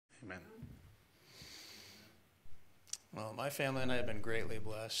Well, my family and I have been greatly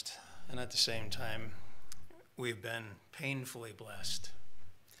blessed, and at the same time, we've been painfully blessed.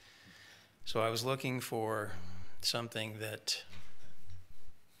 So I was looking for something that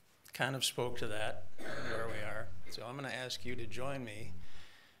kind of spoke to that, where we are. So I'm going to ask you to join me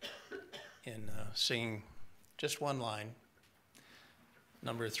in singing just one line,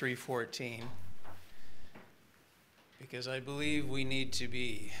 number 314, because I believe we need to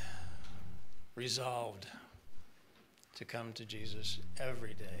be resolved to come to Jesus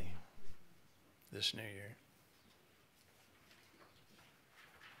every day this new year.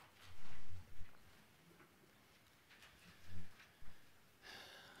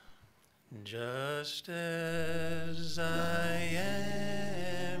 Just as I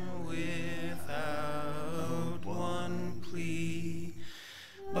am without one plea,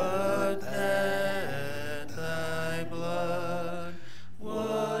 but that thy blood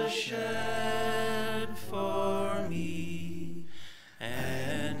was shed for me,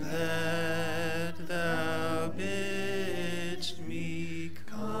 and that thou bidst me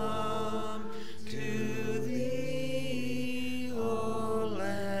come to thee, O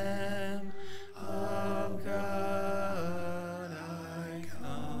Lamb of God, I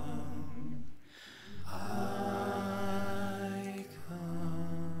come, I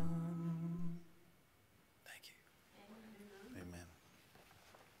come. Thank you. Amen.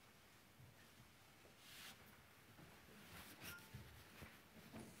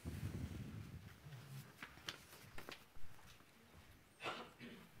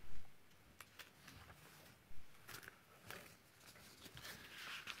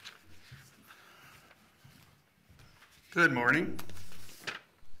 Good morning.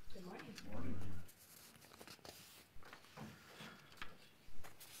 Good morning.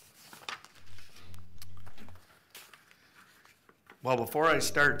 Well, before I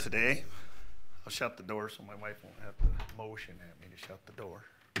start today, I'll shut the door so my wife won't have to motion at me to shut the door.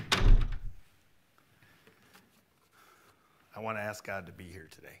 I want to ask God to be here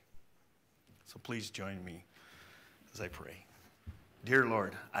today. So please join me as I pray. Dear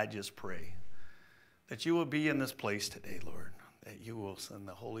Lord, I just pray that you will be in this place today, Lord, that you will send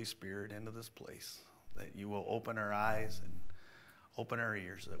the Holy Spirit into this place, that you will open our eyes and open our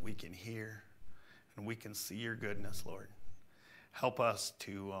ears so that we can hear and we can see your goodness, Lord. Help us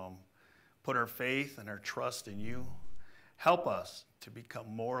to put our faith and our trust in you. Help us to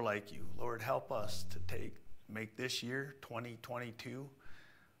become more like you. Lord, help us to make this year, 2022,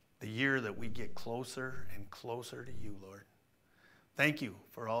 the year that we get closer and closer to you, Lord. Thank you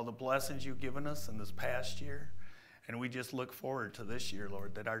for all the blessings you've given us in this past year. And we just look forward to this year,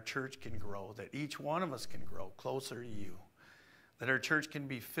 Lord, that our church can grow, that each one of us can grow closer to you, that our church can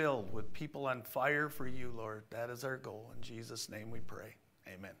be filled with people on fire for you, Lord. That is our goal. In Jesus' name we pray.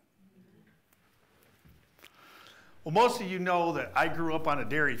 Amen. Well, most of you know that I grew up on a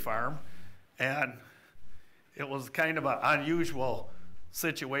dairy farm, and it was kind of an unusual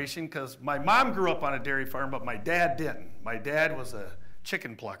situation because my mom grew up on a dairy farm, but my dad didn't. My dad was a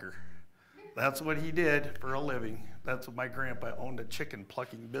chicken plucker. That's what he did for a living. That's what my grandpa owned, a chicken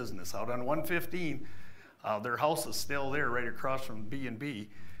plucking business out on 115. Their house is still there right across from B&B.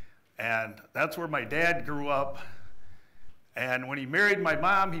 And that's where my dad grew up. And when he married my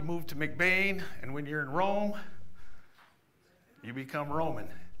mom, he moved to McBain. And when you're in Rome, you become Roman.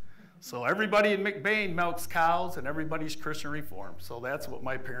 So everybody in McBain milks cows, and everybody's Christian Reformed. So that's what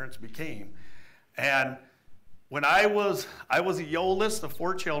my parents became. And when I was the oldest of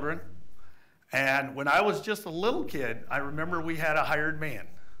 4 children, and when I was just a little kid, I remember we had a hired man.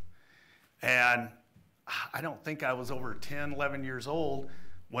 And I don't think I was over 10, 11 years old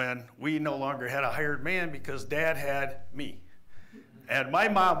when we no longer had a hired man because Dad had me. And my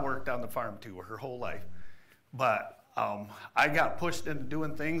mom worked on the farm too her whole life. But I got pushed into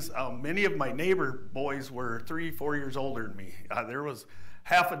doing things. Many of my neighbor boys were 3, 4 years older than me. There was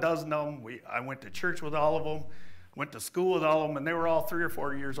half a dozen of them. I went to church with all of them, went to school with all of them, and they were all 3 or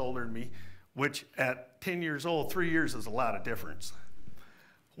 4 years older than me, which at 10 years old, 3 years is a lot of difference.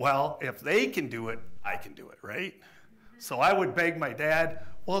 Well, if they can do it, I can do it, right? So I would beg my dad,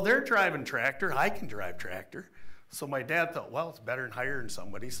 well, they're driving tractor, I can drive tractor. So my dad thought, well, it's better than hiring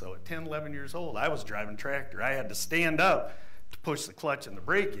somebody. So at 10, 11 years old, I was driving tractor. I had to stand up to push the clutch and the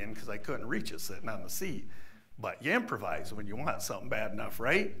brake in because I couldn't reach it sitting on the seat. But you improvise when you want something bad enough,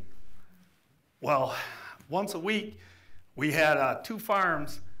 right? Well, once a week, we had 2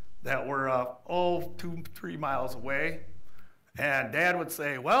 farms that were 2, 3 miles away. And Dad would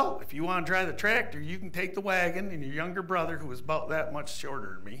say, well, if you want to drive the tractor, you can take the wagon and your younger brother, who was about that much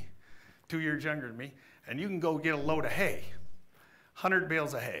shorter than me, 2 years younger than me, and you can go get a load of hay, 100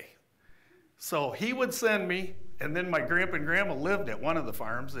 bales of hay. So he would send me, and then my grandpa and grandma lived at one of the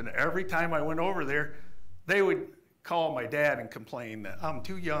farms, and every time I went over there, they would call my dad and complain that I'm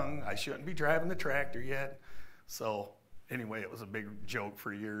too young, I shouldn't be driving the tractor yet. So anyway, it was a big joke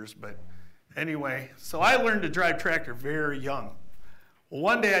for years, but anyway, so I learned to drive tractor very young. Well,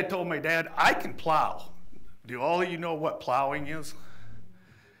 one day I told my dad, I can plow. Do all of you know what plowing is?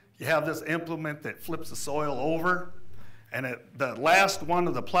 You have this implement that flips the soil over, and the last one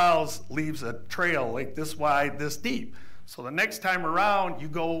of the plows leaves a trail like this wide, this deep. So the next time around, you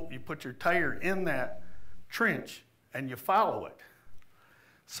put your tire in that trench, and you follow it.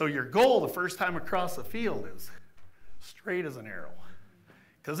 So your goal the first time across the field is straight as an arrow.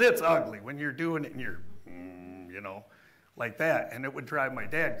 Because it's ugly when you're doing it and you're, like that. And it would drive my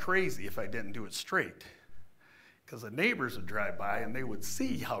dad crazy if I didn't do it straight. Because the neighbors would drive by and they would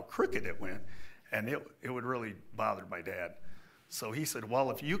see how crooked it went. And it would really bother my dad. So he said, well,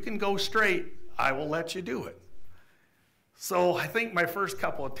 if you can go straight, I will let you do it. So I think my first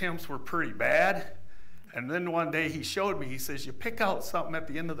couple attempts were pretty bad. And then one day he showed me, he says, you pick out something at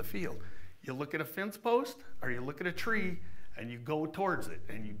the end of the field. You look at a fence post or you look at a tree and you go towards it.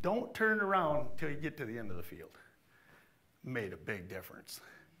 And you don't turn around until you get to the end of the field. Made a big difference.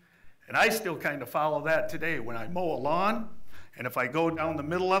 And I still kind of follow that today when I mow a lawn. And if I go down the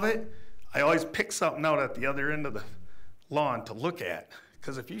middle of it, I always pick something out at the other end of the lawn to look at.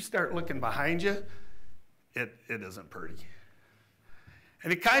 Because if you start looking behind you, it isn't pretty.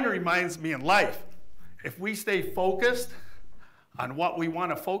 And it kind of reminds me in life. If we stay focused on what we want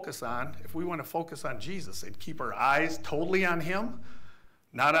to focus on, if we want to focus on Jesus and keep our eyes totally on him,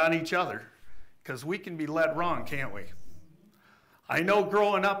 not on each other, because we can be led wrong, can't we? I know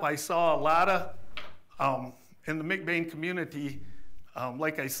growing up, I saw a lot of, in the McBain community,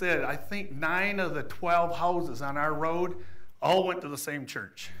 like I said, I think 9 of the 12 houses on our road all went to the same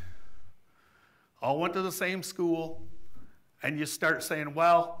church. All went to the same school, and you start saying,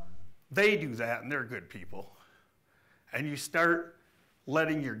 well, they do that, and they're good people. And you start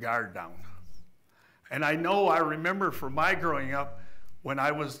letting your guard down. And I remember from my growing up, when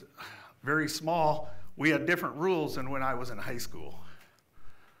I was very small, we had different rules than when I was in high school.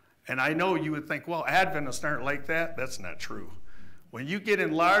 And I know you would think, well, Adventists aren't like that. That's not true. When you get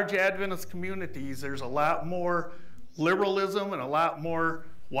in large Adventist communities, there's a lot more liberalism and a lot more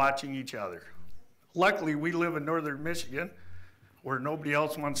watching each other. Luckily, we live in northern Michigan, where nobody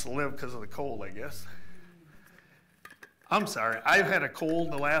else wants to live because of the cold, I guess. I'm sorry, I've had a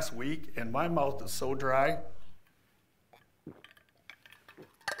cold the last week, and my mouth is so dry.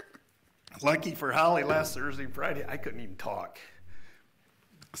 Lucky for Holly, last Thursday and Friday, I couldn't even talk.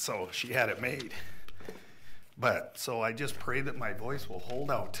 So she had it made. So I just pray that my voice will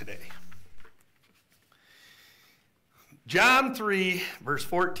hold out today. John 3, verse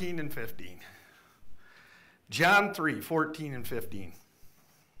 14 and 15. John 3, 14 and 15.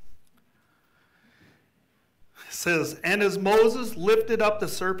 It says, and as Moses lifted up the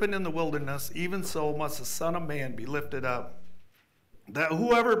serpent in the wilderness, even so must the Son of Man be lifted up, that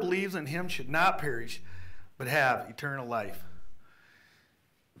whoever believes in him should not perish, but have eternal life.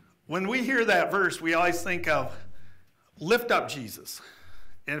 When we hear that verse, we always think of lift up Jesus.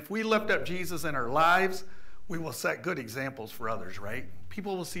 And if we lift up Jesus in our lives, we will set good examples for others, right?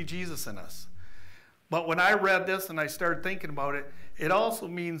 People will see Jesus in us. But when I read this and I started thinking about it, it also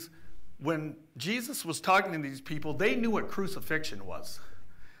means when Jesus was talking to these people, they knew what crucifixion was.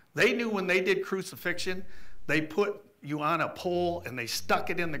 They knew when they did crucifixion, they put you on a pole and they stuck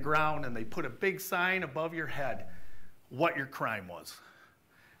it in the ground and they put a big sign above your head what your crime was.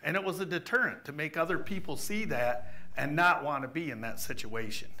 And it was a deterrent to make other people see that and not want to be in that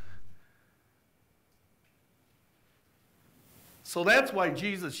situation. So that's why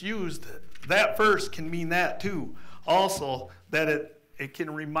Jesus used it. That verse can mean that too. Also, that it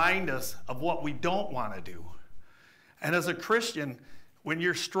can remind us of what we don't want to do. And as a Christian, when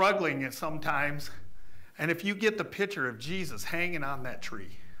you're struggling sometimes, and if you get the picture of Jesus hanging on that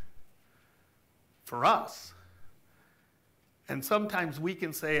tree, for us, and sometimes we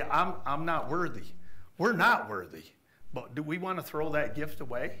can say, I'm not worthy. We're not worthy. But do we want to throw that gift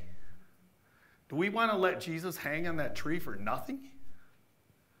away? Do we want to let Jesus hang on that tree for nothing?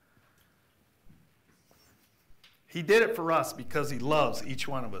 He did it for us because he loves each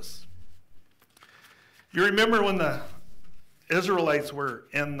one of us. You remember when the Israelites were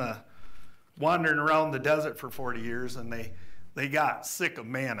wandering around the desert for 40 years and they got sick of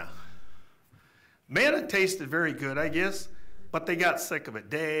manna. Manna tasted very good, I guess, but they got sick of it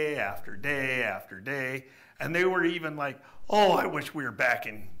day after day after day. And they were even like, oh, I wish we were back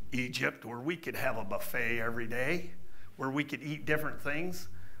in Egypt where we could have a buffet every day, where we could eat different things.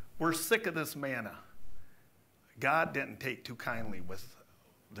 we're sick of this manna. God didn't take too kindly with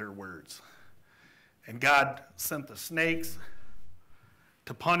their words. And God sent the snakes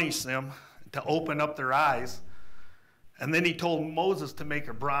to punish them, to open up their eyes. And then he told Moses to make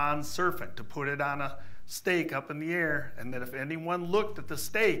a bronze serpent, to put it on a stake up in the air, and that if anyone looked at the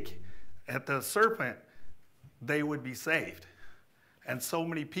stake, at the serpent, they would be saved. And so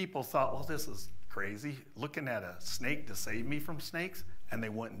many people thought, well, this is crazy, looking at a snake to save me from snakes, and they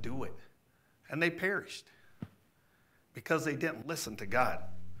wouldn't do it. And they perished because they didn't listen to God.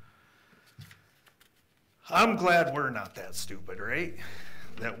 I'm glad we're not that stupid, right?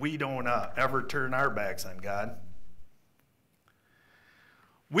 That we don't ever turn our backs on God.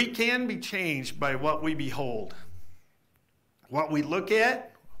 We can be changed by what we behold, what we look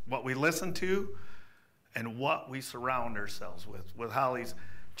at, what we listen to, and what we surround ourselves with. With Holly's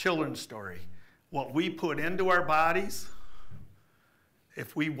children's story, what we put into our bodies.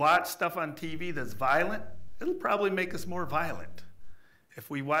 If we watch stuff on TV that's violent, it'll probably make us more violent. If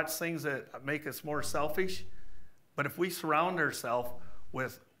we watch things that make us more selfish, but if we surround ourselves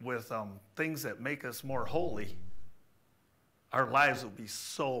with things that make us more holy, our lives will be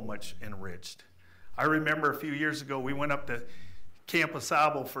so much enriched. I remember a few years ago, we went up to Camp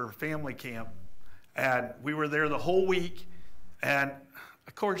Asabo for family camp, and we were there the whole week, and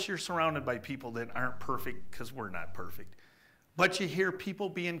of course you're surrounded by people that aren't perfect, because we're not perfect. But you hear people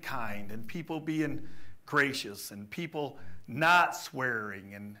being kind, and people being gracious, and people not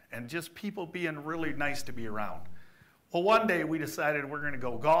swearing, and just people being really nice to be around. Well, one day we decided we're going to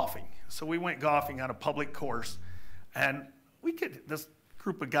go golfing. So we went golfing on a public course, and this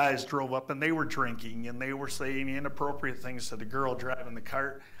group of guys drove up, and they were drinking, and they were saying inappropriate things to the girl driving the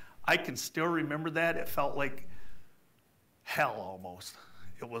cart. I can still remember that. It felt like hell almost.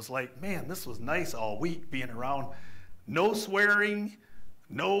 It was like, man, this was nice all week being around. No swearing,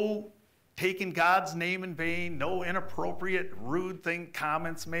 no taking God's name in vain, no inappropriate, rude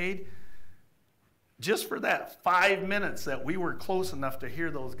comments made. Just for that 5 minutes that we were close enough to hear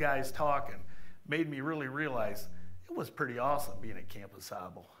those guys talking made me really realize it was pretty awesome being at Camp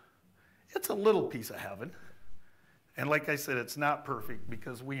Asabo. It's a little piece of heaven. And like I said, it's not perfect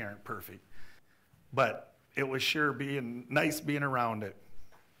because we aren't perfect. But it was sure being nice being around it.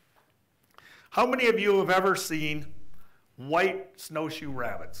 How many of you have ever seen white snowshoe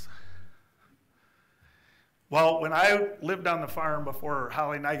rabbits? Well, when I lived on the farm before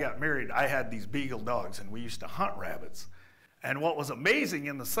Holly and I got married, I had these beagle dogs, and we used to hunt rabbits. And what was amazing,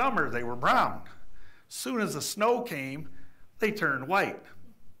 in the summer, they were brown. As soon as the snow came, they turned white.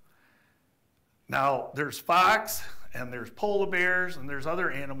 Now, there's fox, and there's polar bears, and there's other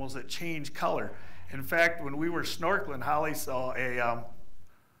animals that change color. In fact, when we were snorkeling, Holly saw a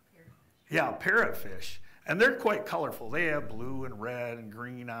parrotfish. And they're quite colorful. They have blue and red and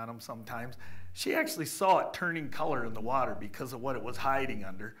green on them sometimes. She actually saw it turning color in the water because of what it was hiding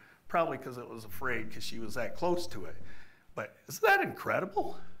under, probably because it was afraid because she was that close to it. But isn't that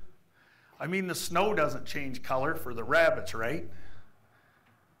incredible? I mean, the snow doesn't change color for the rabbits, right?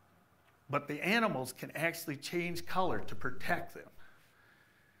 But the animals can actually change color to protect them.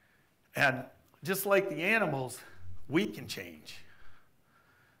 And just like the animals, we can change.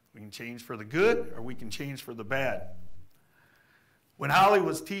 We can change for the good, or we can change for the bad. When Holly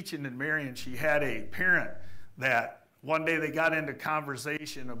was teaching in Marion, she had a parent that one day they got into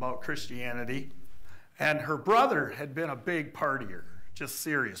conversation about Christianity, and her brother had been a big partier, just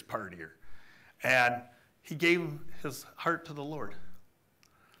serious partier. And he gave his heart to the Lord.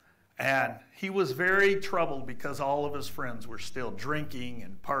 And he was very troubled because all of his friends were still drinking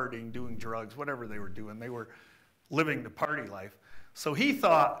and partying, doing drugs, whatever they were doing. They were living the party life. So he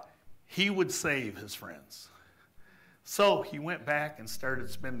thought he would save his friends. So he went back and started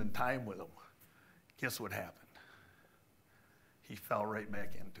spending time with them. Guess what happened? He fell right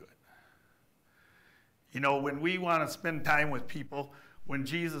back into it. You know, when we want to spend time with people, when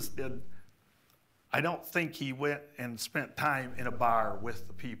Jesus did, I don't think he went and spent time in a bar with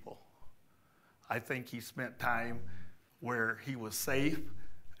the people. I think he spent time where he was safe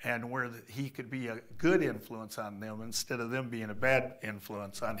and where he could be a good influence on them instead of them being a bad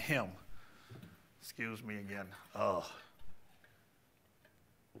influence on him. Excuse me again. Oh.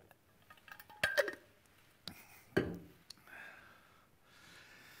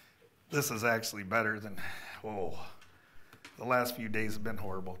 This is actually better than, the last few days have been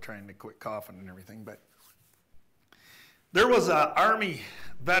horrible trying to quit coughing and everything. But there was an Army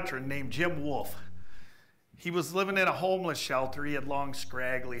veteran named Jim Wolf. He was living in a homeless shelter. He had long,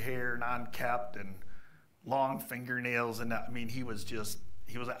 scraggly hair, non-kept, and long fingernails. And I mean, he was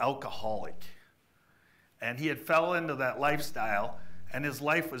an alcoholic. And he had fell into that lifestyle. and his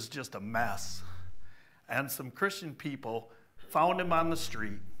life was just a mess. And some Christian people found him on the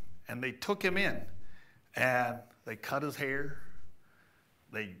street, and they took him in, and they cut his hair.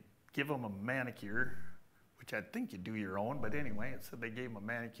 They give him a manicure, which I think you do your own, but anyway, it said they gave him a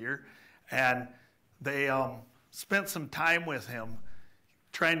manicure. And they spent some time with him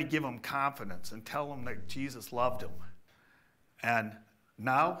trying to give him confidence and tell him that Jesus loved him. And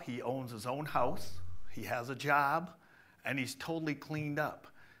now he owns his own house, he has a job, and he's totally cleaned up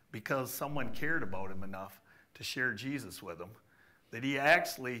because someone cared about him enough to share Jesus with him, that he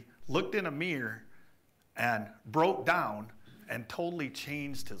actually looked in a mirror and broke down and totally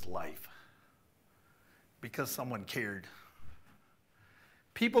changed his life because someone cared.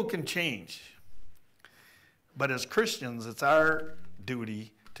 People can change, but as Christians, it's our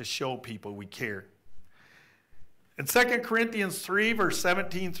duty to show people we care. In 2 Corinthians 3, verse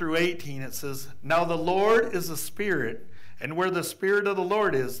 17 through 18, it says, "Now the Lord is a spirit, and where the Spirit of the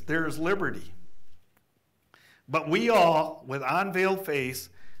Lord is, there is liberty. But we all, with unveiled face,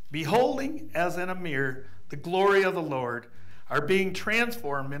 beholding as in a mirror the glory of the Lord, are being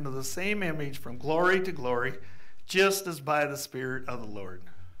transformed into the same image from glory to glory, just as by the Spirit of the Lord."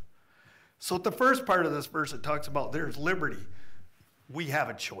 So at the first part of this verse, it talks about there's liberty. We have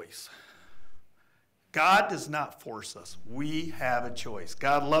a choice. God does not force us. We have a choice.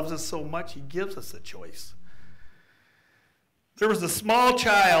 God loves us so much, he gives us a choice. There was a small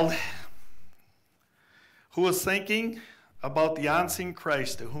child who was thinking about the unseen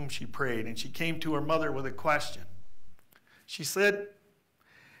Christ to whom she prayed, and she came to her mother with a question. She said,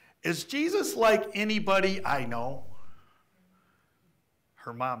 "Is Jesus like anybody I know?"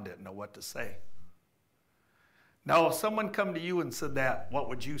 Her mom didn't know what to say. Now, if someone come to you and said that, what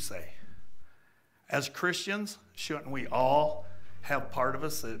would you say? As Christians, shouldn't we all have part of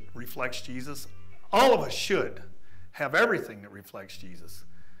us that reflects Jesus? All of us should have everything that reflects Jesus,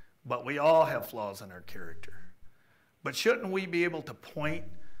 but we all have flaws in our character. But shouldn't we be able to point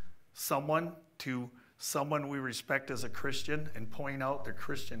someone to someone we respect as a Christian and point out the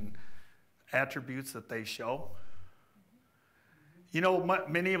Christian attributes that they show? You know,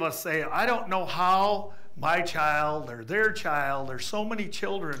 many of us say, "I don't know how my child or their child," or so many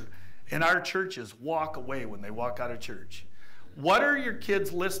children in our churches walk away when they walk out of church. What are your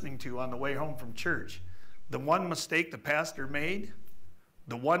kids listening to on the way home from church? The one mistake the pastor made?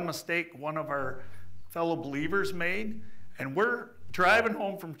 The one mistake one of our fellow believers made? And we're driving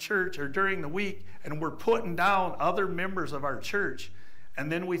home from church or during the week, and we're putting down other members of our church,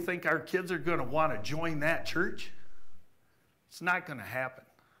 and then we think our kids are going to want to join that church? It's not going to happen.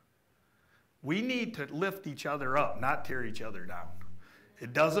 We need to lift each other up, not tear each other down.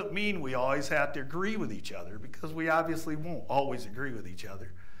 It doesn't mean we always have to agree with each other, because we obviously won't always agree with each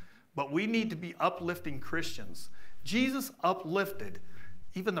other. But we need to be uplifting Christians. Jesus uplifted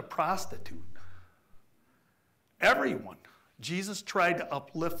even the prostitute. Everyone. Jesus tried to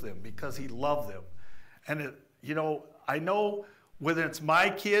uplift them because he loved them. And I know whether it's my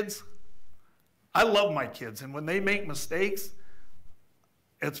kids, I love my kids, and when they make mistakes,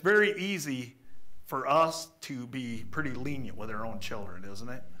 it's very easy for us to be pretty lenient with our own children, isn't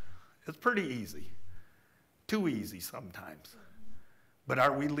it? It's pretty easy. Too easy sometimes. But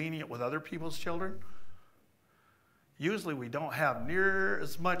are we lenient with other people's children? Usually we don't have near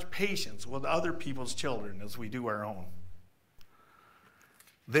as much patience with other people's children as we do our own.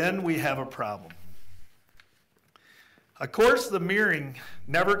 Then we have a problem. Of course, the mirroring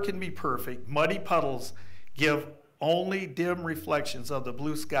never can be perfect. Muddy puddles give only dim reflections of the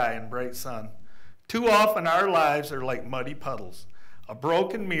blue sky and bright sun. Too often our lives are like muddy puddles. A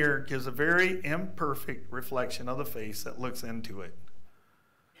broken mirror gives a very imperfect reflection of the face that looks into it.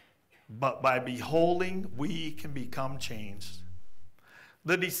 But by beholding, we can become changed.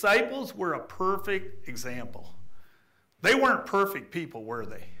 The disciples were a perfect example. They weren't perfect people, were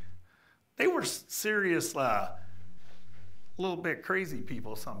they? They were serious, a little bit crazy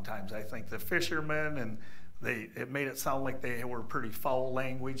people sometimes, I think. The fishermen, and it made it sound like they were pretty foul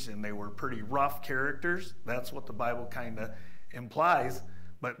language and they were pretty rough characters. That's what the Bible kind of implies.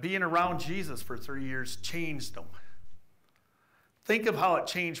 But being around Jesus for 3 years changed them. Think of how it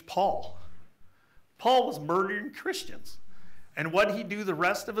changed Paul. Paul was murdering Christians. And what did he do the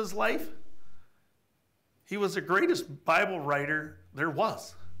rest of his life? He was the greatest Bible writer there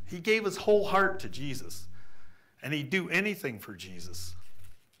was. He gave his whole heart to Jesus. And he'd do anything for Jesus.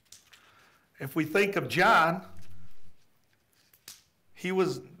 If we think of John, he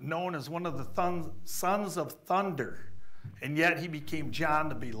was known as one of the sons of thunder. And yet he became John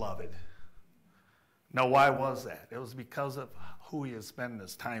the Beloved. Now, why was that? It was because of who he was spending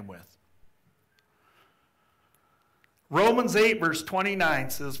his time with. Romans 8 verse 29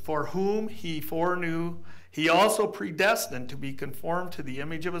 says, for whom he foreknew, he also predestined to be conformed to the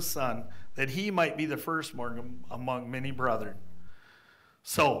image of his Son, that he might be the firstborn among many brethren.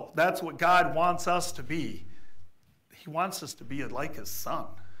 So that's what God wants us to be. He wants us to be like his Son.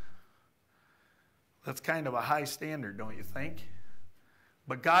 That's kind of a high standard, don't you think?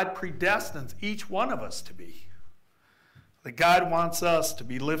 But God predestines each one of us to be. That God wants us to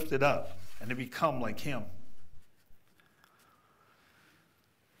be lifted up and to become like him.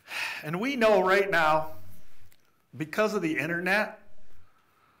 And we know right now, because of the internet,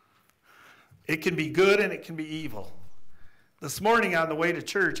 it can be good and it can be evil. This morning on the way to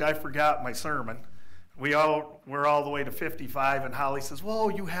church, I forgot my sermon. We're all the way to 55, and Holly says, whoa,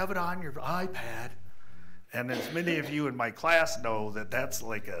 you have it on your iPad. And as many of you in my class know, that's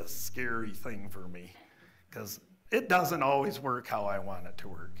like a scary thing for me, because it doesn't always work how I want it to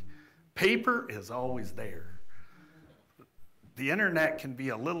work. Paper is always there. The internet can be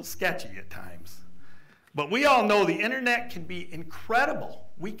a little sketchy at times. But we all know the internet can be incredible.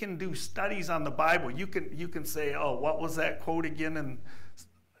 We can do studies on the Bible. You can say, oh, what was that quote again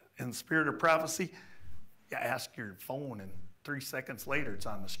in Spirit of Prophecy? You ask your phone, and 3 seconds later it's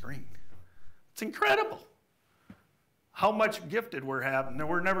on the screen. It's incredible how much gifted we're having. And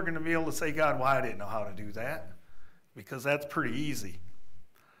we're never going to be able to say, God, well, I didn't know how to do that, because that's pretty easy.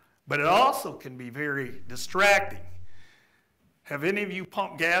 But it also can be very distracting. Have any of you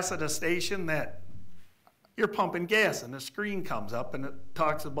pumped gas at a station that you're pumping gas and the screen comes up and it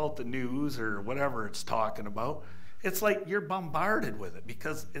talks about the news or whatever it's talking about? It's like you're bombarded with it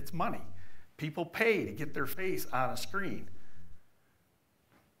because it's money. People pay to get their face on a screen.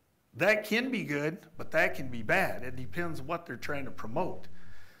 That can be good, but that can be bad. It depends what they're trying to promote.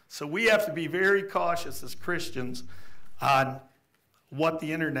 So we have to be very cautious as Christians on what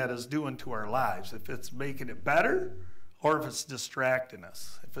the internet is doing to our lives. If it's making it better, or if it's distracting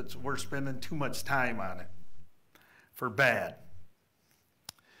us, if we're spending too much time on it for bad.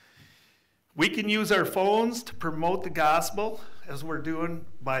 We can use our phones to promote the gospel, as we're doing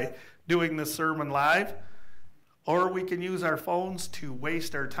by doing this sermon live, or we can use our phones to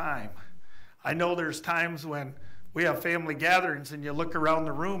waste our time. I know there's times when we have family gatherings and you look around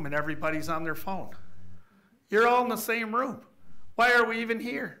the room and everybody's on their phone. You're all in the same room. Why are we even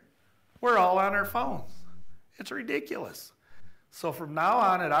here? We're all on our phones. It's ridiculous. So from now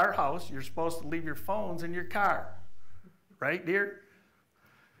on at our house, you're supposed to leave your phones in your car. Right, dear?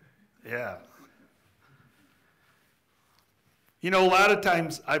 Yeah. You know, a lot of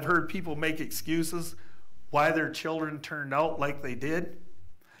times I've heard people make excuses why their children turned out like they did.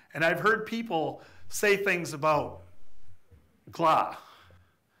 And I've heard people say things about GLA.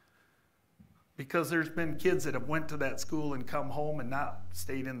 Because there's been kids that have went to that school and come home and not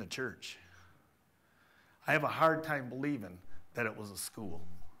stayed in the church. I have a hard time believing that it was a school.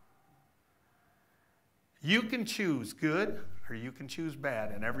 You can choose good or you can choose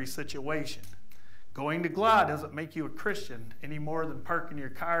bad in every situation. Going to GLA doesn't make you a Christian any more than parking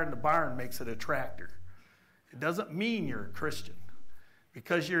your car in the barn makes it a tractor. It doesn't mean you're a Christian.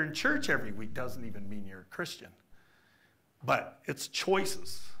 Because you're in church every week doesn't even mean you're a Christian. But it's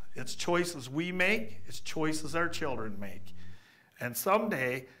choices. It's choices we make. It's choices our children make. And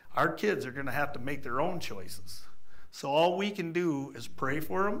someday, our kids are going to have to make their own choices. So all we can do is pray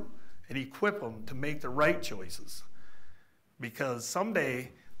for them and equip them to make the right choices. Because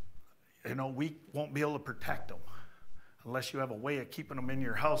someday, you know, we won't be able to protect them unless you have a way of keeping them in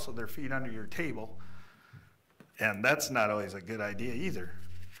your house with their feet under your table. And that's not always a good idea either.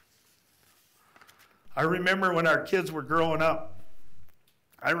 I remember when our kids were growing up,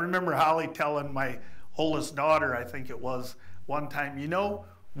 I remember Holly telling my oldest daughter, I think it was, one time, you know,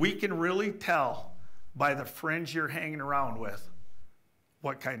 we can really tell by the friends you're hanging around with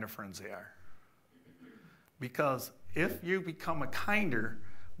what kind of friends they are. Because if you become a kinder,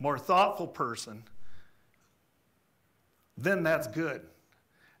 more thoughtful person, then that's good.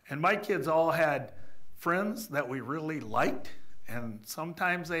 And my kids all had friends that we really liked, and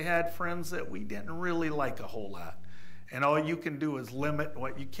sometimes they had friends that we didn't really like a whole lot. And all you can do is limit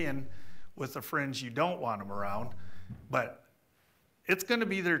what you can with the friends you don't want them around. But it's going to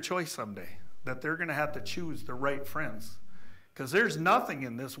be their choice someday, that they're going to have to choose the right friends. Because there's nothing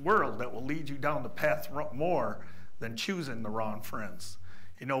in this world that will lead you down the path more than choosing the wrong friends.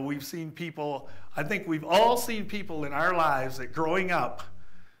 You know, we've seen people, I think we've all seen people in our lives that growing up,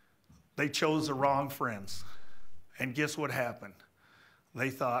 they chose the wrong friends. And guess what happened? They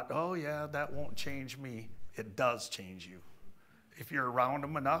thought, oh yeah, that won't change me. It does change you. If you're around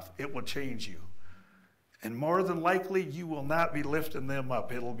them enough, it will change you. And more than likely, you will not be lifting them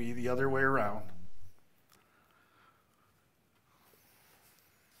up. It'll be the other way around.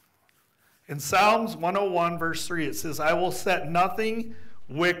 In Psalms 101, verse 3, it says, I will set nothing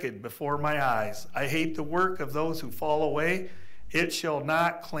wicked before my eyes. I hate the work of those who fall away. It shall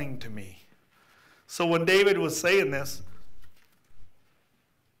not cling to me. So when David was saying this,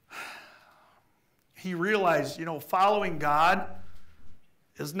 he realized, following God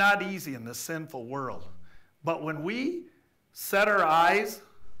is not easy in this sinful world. But when we set our eyes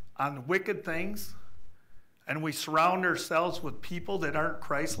on wicked things and we surround ourselves with people that aren't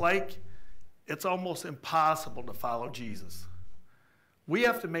Christ-like, it's almost impossible to follow Jesus. We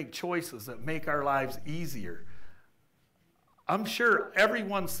have to make choices that make our lives easier. I'm sure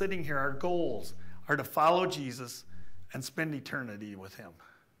everyone sitting here, our goals are to follow Jesus and spend eternity with him.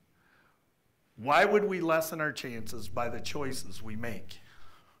 Why would we lessen our chances by the choices we make?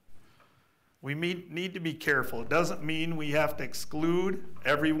 We need to be careful. It doesn't mean we have to exclude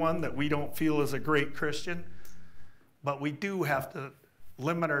everyone that we don't feel is a great Christian, but we do have to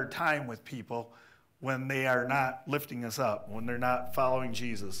limit our time with people when they are not lifting us up, when they're not following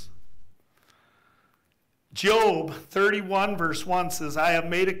Jesus. Job 31 verse 1 says, I have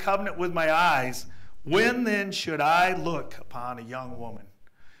made a covenant with my eyes. When then should I look upon a young woman?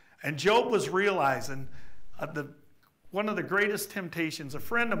 And Job was realizing one of the greatest temptations. A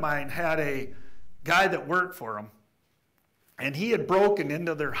friend of mine had a guy that worked for him, and he had broken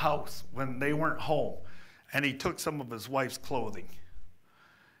into their house when they weren't home, and he took some of his wife's clothing.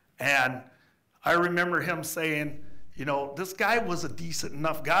 And I remember him saying, this guy was a decent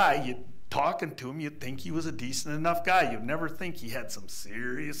enough guy. You'd talking to him, you'd think he was a decent enough guy. You'd never think he had some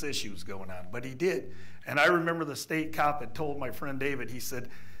serious issues going on, but he did. And I remember the state cop had told my friend David, he said,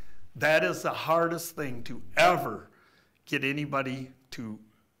 that is the hardest thing to ever get anybody to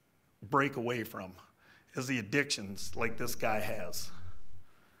break away from, is the addictions like this guy has.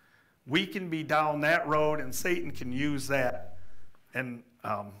 We can be down that road, and Satan can use that. And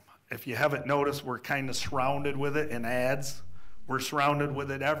if you haven't noticed, we're kind of surrounded with it in ads. We're surrounded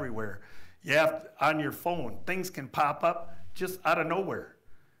with it everywhere. You have on your phone, things can pop up just out of nowhere,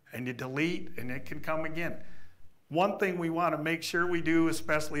 and you delete, and it can come again. One thing we want to make sure we do,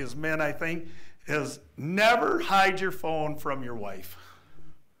 especially as men, I think, is never hide your phone from your wife.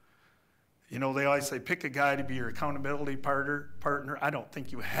 They always say, pick a guy to be your accountability partner. I don't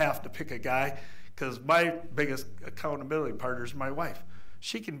think you have to pick a guy, because my biggest accountability partner is my wife.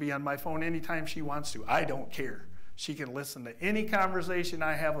 She can be on my phone anytime she wants to. I don't care. She can listen to any conversation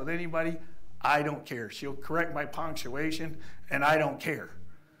I have with anybody. I don't care. She'll correct my punctuation, and I don't care.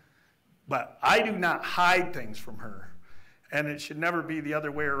 But I do not hide things from her, and it should never be the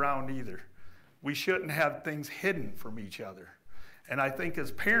other way around either. We shouldn't have things hidden from each other. And I think as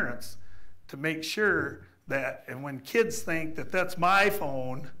parents, to make sure that, and when kids think that that's my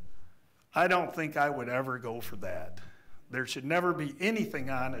phone, I don't think I would ever go for that. There should never be anything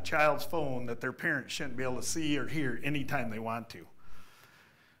on a child's phone that their parents shouldn't be able to see or hear anytime they want to.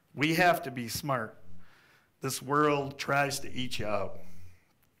 We have to be smart. This world tries to eat you out.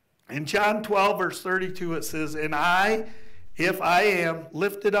 In John 12, verse 32, it says, and I, if I am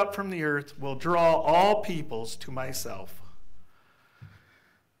lifted up from the earth, will draw all peoples to myself.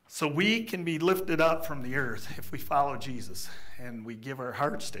 So we can be lifted up from the earth if we follow Jesus and we give our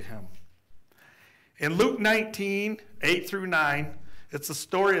hearts to him. In Luke 19, 8 through 9, it's the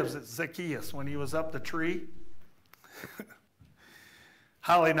story of Zacchaeus when he was up the tree.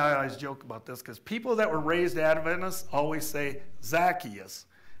 Holly and I always joke about this because people that were raised Adventists always say Zacchaeus,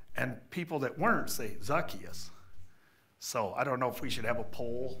 and people that weren't say Zacchaeus. So I don't know if we should have a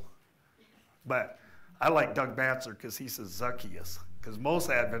poll, but I like Doug Batzer because he says Zacchaeus, because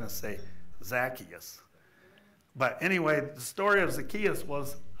most Adventists say Zacchaeus. But anyway, the story of Zacchaeus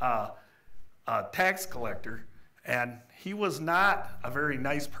was a tax collector, and he was not a very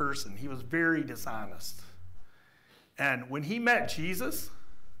nice person. He was very dishonest. And when he met Jesus,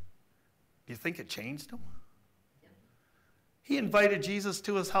 do you think it changed him? He invited Jesus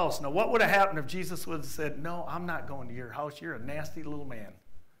to his house. Now, what would have happened if Jesus would have said, no, I'm not going to your house. You're a nasty little man.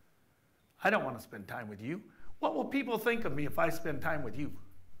 I don't want to spend time with you. What will people think of me if I spend time with you?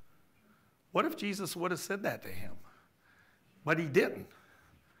 What if Jesus would have said that to him? But he didn't.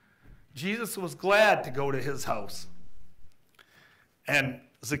 Jesus was glad to go to his house. And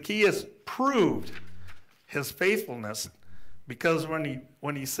Zacchaeus proved his faithfulness, because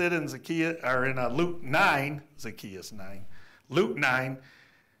when he said in Zacchaeus, or in Luke 9, Luke 9,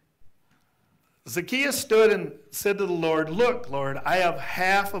 Zacchaeus stood and said to the Lord, look, Lord, I have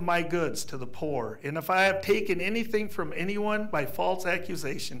half of my goods to the poor, and if I have taken anything from anyone by false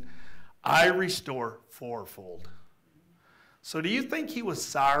accusation, I restore fourfold. So do you think he was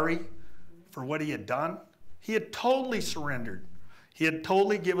sorry for what he had done? He had totally surrendered. He had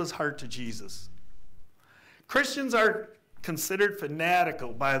totally given his heart to Jesus. Christians are considered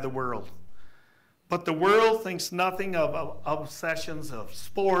fanatical by the world. But the world thinks nothing of obsessions of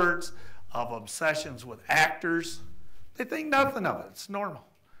sports, of obsessions with actors. They think nothing of it. It's normal.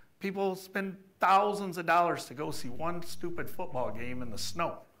 People spend thousands of dollars to go see one stupid football game in the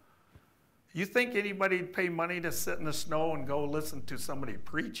snow. You think anybody'd pay money to sit in the snow and go listen to somebody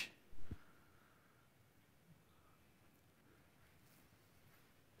preach?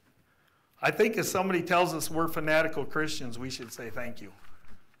 I think if somebody tells us we're fanatical Christians, we should say thank you.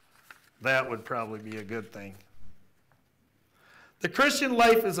 That would probably be a good thing. The Christian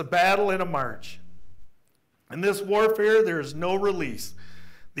life is a battle and a march. In this warfare, there is no release.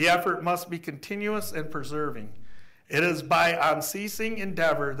 The effort must be continuous and persevering. It is by unceasing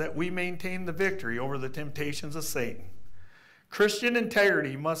endeavor that we maintain the victory over the temptations of Satan. Christian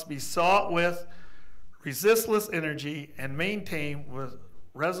integrity must be sought with resistless energy and maintained with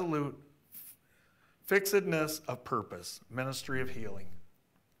resolute fixedness of purpose. Ministry of healing.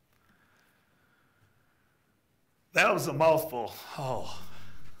 That was a mouthful. Oh,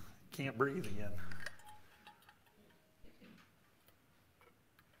 can't breathe again.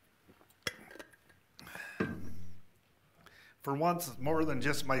 For once, more than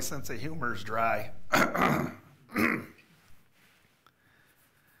just my sense of humor is dry.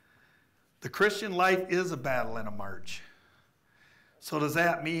 The Christian life is a battle and a march. So does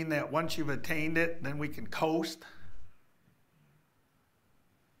that mean that once you've attained it, then we can coast?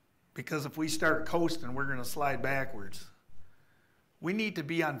 Because if we start coasting, we're going to slide backwards. We need to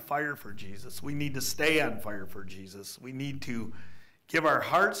be on fire for Jesus. We need to stay on fire for Jesus. We need to give our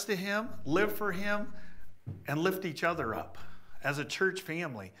hearts to him, live for him, and lift each other up. As a church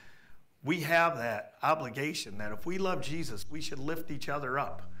family, we have that obligation that if we love Jesus, we should lift each other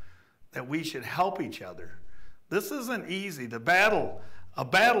up, that we should help each other. This isn't easy. A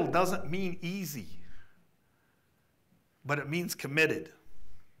battle doesn't mean easy, but it means committed.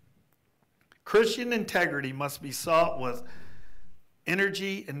 Christian integrity must be sought with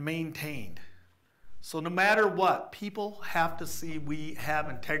energy and maintained. So no matter what, people have to see we have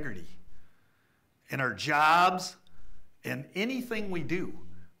integrity. In our jobs, in anything we do,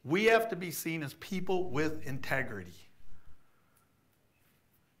 we have to be seen as people with integrity.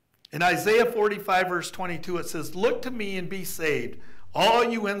 In Isaiah 45, verse 22, it says, "Look to me and be saved, all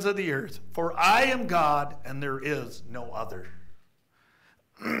you ends of the earth, for I am God and there is no other."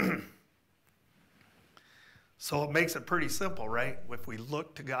 So it makes it pretty simple, right? If we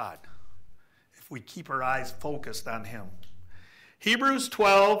look to God, if we keep our eyes focused on him. Hebrews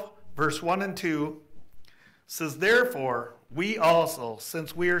 12, verse 1 and 2 says, "Therefore, we also,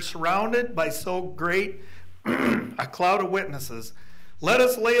 since we are surrounded by so great a cloud of witnesses, let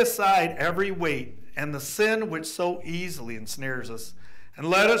us lay aside every weight and the sin which so easily ensnares us, and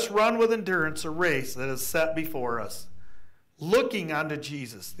let us run with endurance a race that is set before us, looking unto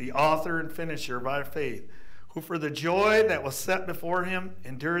Jesus, the author and finisher of our faith, who for the joy that was set before him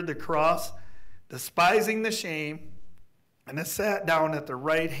endured the cross, despising the shame, and has sat down at the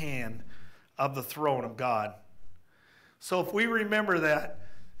right hand of the throne of God." So if we remember that,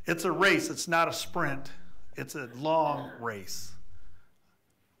 it's a race, it's not a sprint, it's a long race.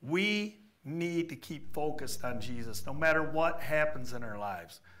 We need to keep focused on Jesus no matter what happens in our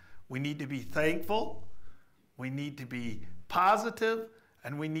lives. We need to be thankful, we need to be positive,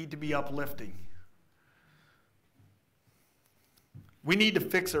 and we need to be uplifting. We need to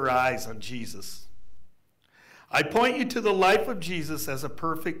fix our eyes on Jesus. I point you to the life of Jesus as a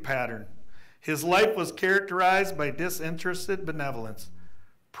perfect pattern. His life was characterized by disinterested benevolence.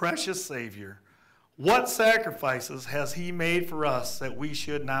 Precious Savior, what sacrifices has he made for us that we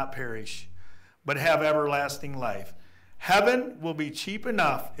should not perish, but have everlasting life? Heaven will be cheap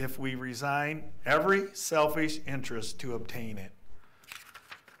enough if we resign every selfish interest to obtain it.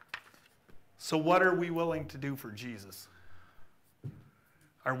 So what are we willing to do for Jesus?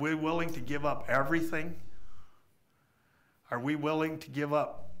 Are we willing to give up everything? Are we willing to give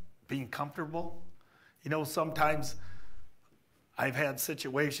up being comfortable? You know, sometimes I've had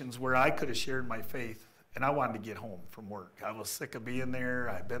situations where I could have shared my faith and I wanted to get home from work. I was sick of being there.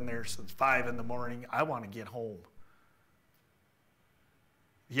 I've been there since 5 in the morning. I want to get home.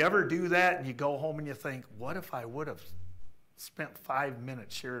 You ever do that and you go home and you think, what if I would have spent 5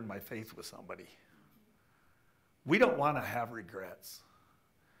 minutes sharing my faith with somebody? We don't want to have regrets.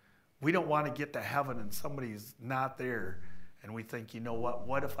 We don't want to get to heaven and somebody's not there and we think, you know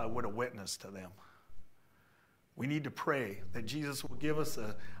what if I would have witnessed to them? We need to pray that Jesus will give us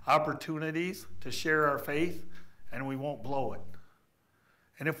opportunities to share our faith and we won't blow it.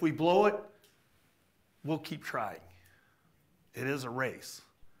 And if we blow it, we'll keep trying. It is a race.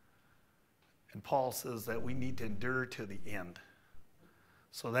 And Paul says that we need to endure to the end.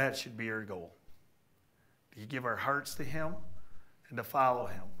 So that should be our goal. To give our hearts to him and to follow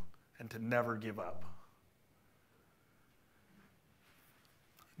him and to never give up.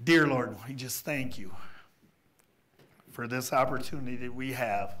 Dear Lord, we just thank you for this opportunity that we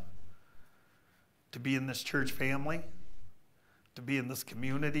have to be in this church family, to be in this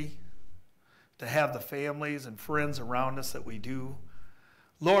community, to have the families and friends around us that we do.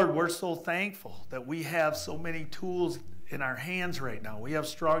 Lord, we're so thankful that we have so many tools in our hands right now. We have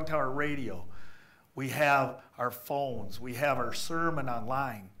Strong Tower Radio. We have our phones. We have our sermon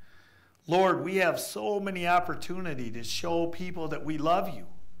online. Lord, we have so many opportunities to show people that we love you.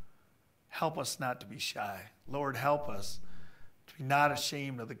 Help us not to be shy. Lord, help us to be not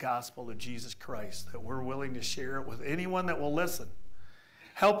ashamed of the gospel of Jesus Christ, that we're willing to share it with anyone that will listen.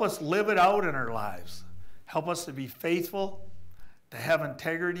 Help us live it out in our lives. Help us to be faithful, to have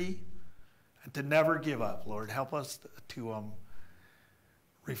integrity, and to never give up. Lord, help us to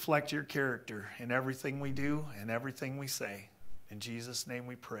reflect your character in everything we do and everything we say. In Jesus' name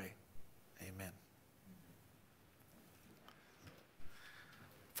we pray. Amen.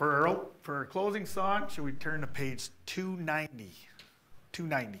 For our closing song, should we turn to page 290?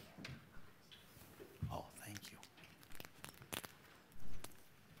 290. Oh, thank you.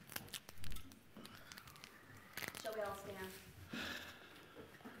 Shall we all stand?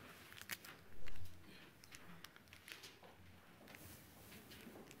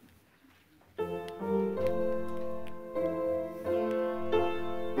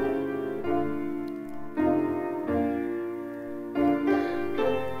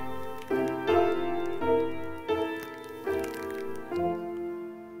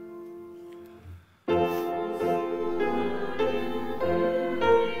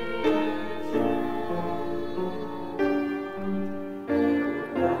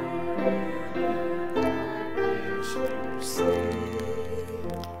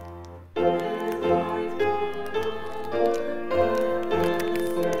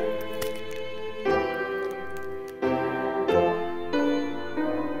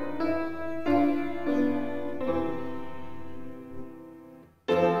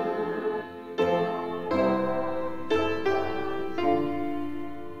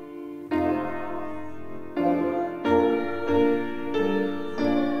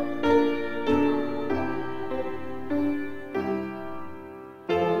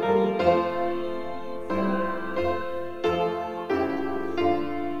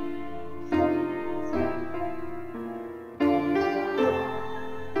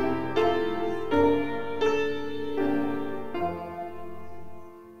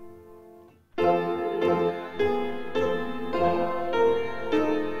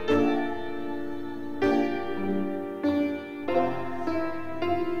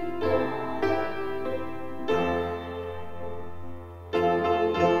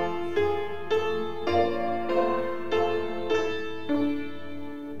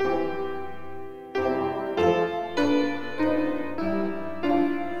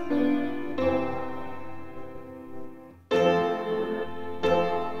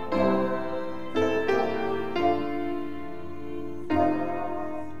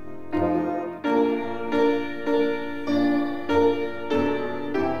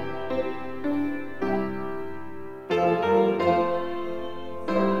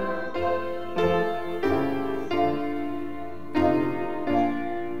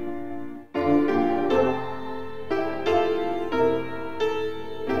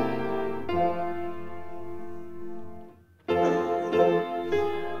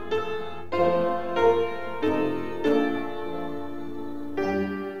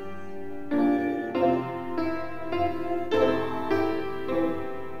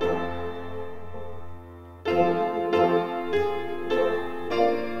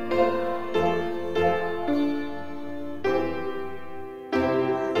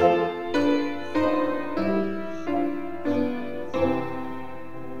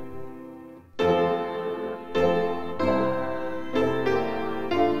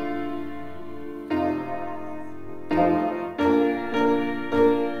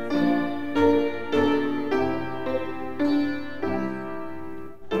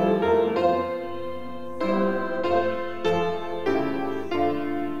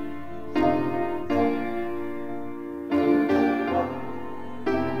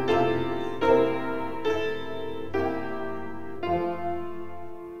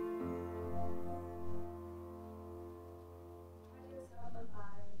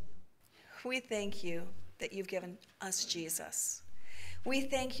 We thank you that you've given us Jesus. We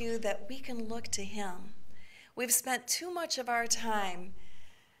thank you that we can look to him. We've spent too much of our time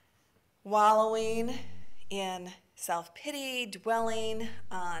wallowing in self-pity, dwelling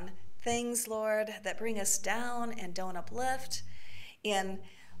on things, Lord, that bring us down and don't uplift, in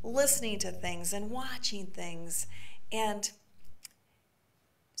listening to things and watching things and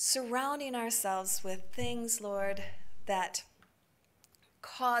surrounding ourselves with things, Lord, that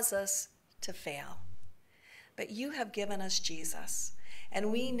cause us to fail. But you have given us Jesus,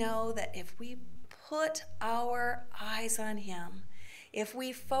 and we know that if we put our eyes on him, if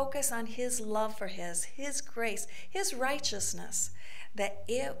we focus on his love for his grace, his righteousness, that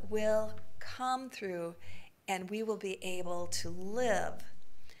it will come through and we will be able to live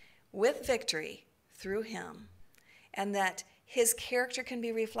with victory through him, and that his character can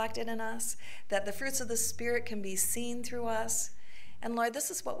be reflected in us, that the fruits of the Spirit can be seen through us. And Lord,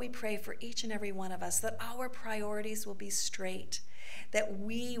 this is what we pray for each and every one of us, that our priorities will be straight, that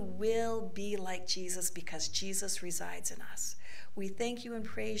we will be like Jesus because Jesus resides in us. We thank you and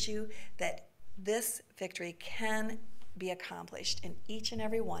praise you that this victory can be accomplished in each and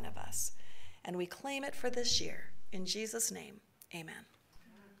every one of us. And we claim it for this year. In Jesus' name, amen.